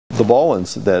the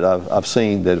Baldwins that I've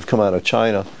seen that have come out of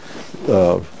China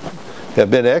have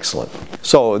been excellent.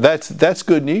 So that's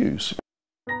good news.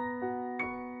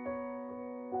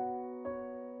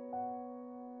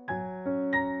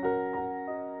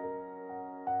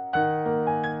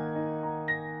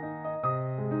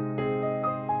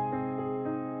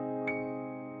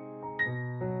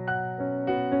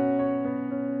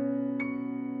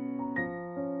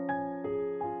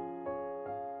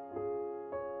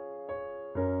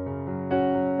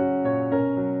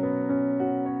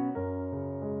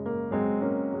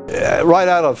 Right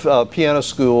out of piano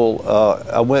school,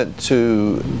 I went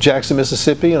to Jackson,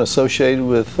 Mississippi, and associated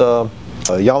with a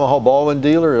Yamaha Baldwin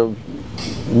dealer of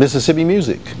Mississippi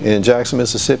Music in Jackson,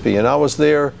 Mississippi. And I was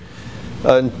there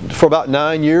for about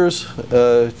 9 years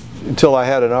until I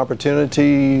had an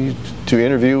opportunity to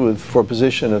interview for a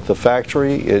position at the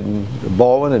factory in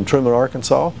Baldwin in Truman,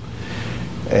 Arkansas.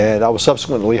 And I was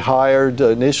subsequently hired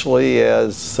initially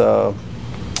as to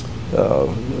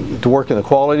work in the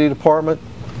quality department.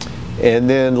 And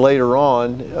then later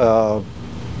on,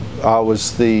 I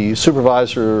was the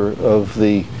supervisor of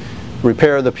the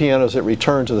repair of the pianos that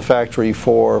returned to the factory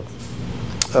for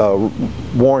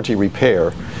warranty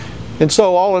repair. And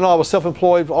so all in all, I was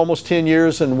self-employed for almost 10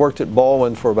 years and worked at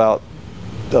Baldwin for about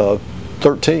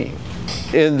 13.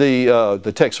 In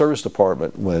the tech service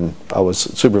department, when I was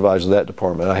supervisor of that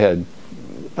department, I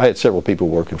had several people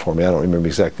working for me. I don't remember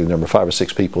exactly the number, 5 or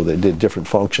 6 people that did different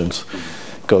functions.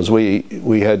 Because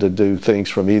we had to do things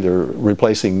from either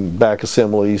replacing back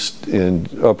assemblies in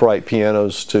upright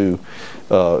pianos to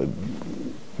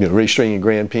restringing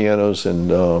grand pianos, and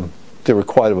there were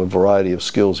quite a variety of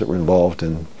skills that were involved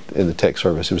in the tech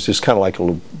service. It was just kind of like a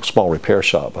little small repair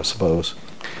shop, I suppose.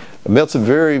 I met some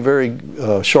very, very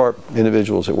sharp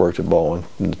individuals that worked at Baldwin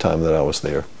in the time that I was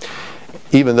there.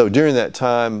 Even though during that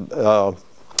time,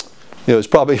 it was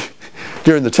probably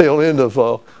during the tail end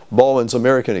of Baldwin's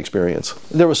American experience.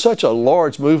 There was such a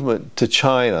large movement to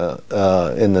China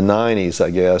in the 90s, I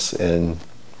guess, and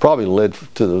probably led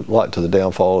to a lot to the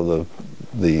downfall of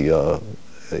the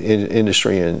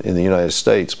industry in the United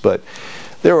States. But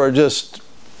there were just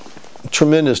a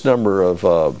tremendous number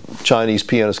of Chinese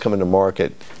pianists coming to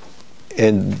market,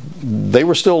 and they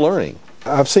were still learning.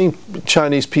 I've seen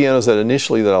Chinese pianos that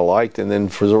initially that I liked, and then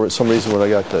for some reason when I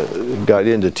got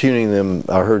into tuning them,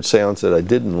 I heard sounds that I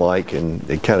didn't like, and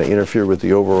it kind of interfered with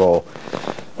the overall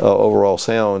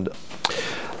sound.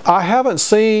 I haven't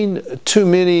seen too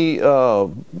many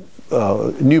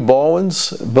new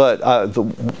Baldwins, but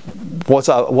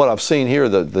what I've seen here,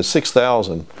 the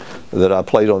 6000 that I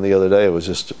played on the other day, was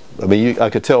just, I mean, I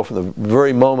could tell from the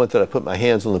very moment that I put my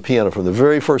hands on the piano, from the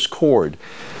very first chord,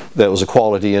 that was a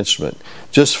quality instrument.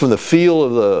 Just from the feel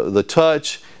of the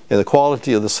touch and the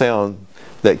quality of the sound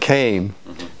that came,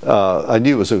 I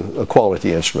knew it was a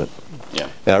quality instrument. Yeah.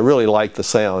 And I really liked the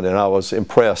sound, and I was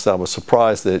impressed. I was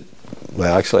surprised that,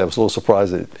 well, actually I was a little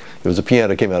surprised that it was a piano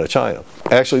that came out of China.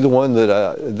 Actually, the one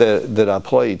that I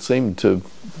played seemed to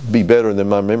be better than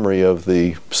my memory of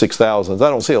the 6000s. I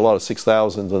don't see a lot of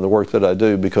 6000s in the work that I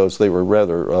do because they were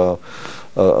rather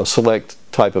a select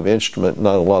type of instrument.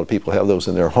 Not a lot of people have those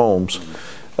in their homes,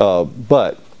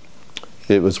 but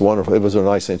it was wonderful. It was a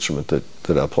nice instrument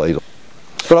that I played.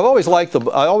 But I always liked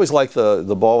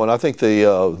the Baldwin. I think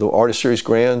the Artist Series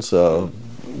Grands,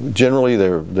 generally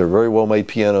they're very well made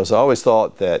pianos. I always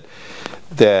thought that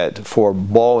for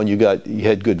Baldwin you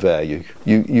had good value.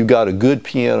 You got a good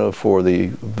piano for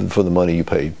the money you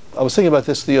paid. I was thinking about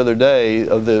this the other day,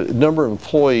 of the number of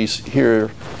employees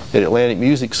here at Atlantic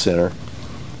Music Center.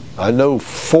 I know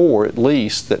 4 at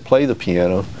least that play the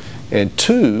piano, and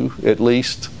 2 at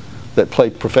least that play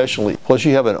professionally. Plus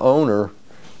you have an owner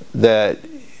that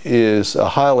is a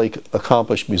highly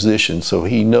accomplished musician, so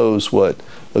he knows what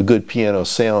a good piano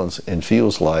sounds and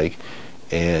feels like,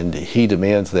 and he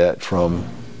demands that from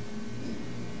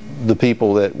the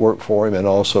people that work for him and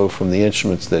also from the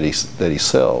instruments that he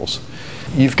sells.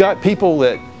 You've got people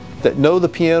that know the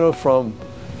piano from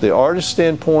the artist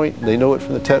standpoint, they know it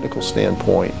from the technical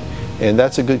standpoint, and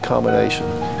that's a good combination.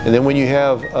 And then when you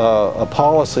have a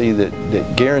policy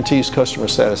that guarantees customer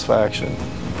satisfaction,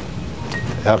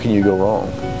 how can you go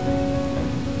wrong?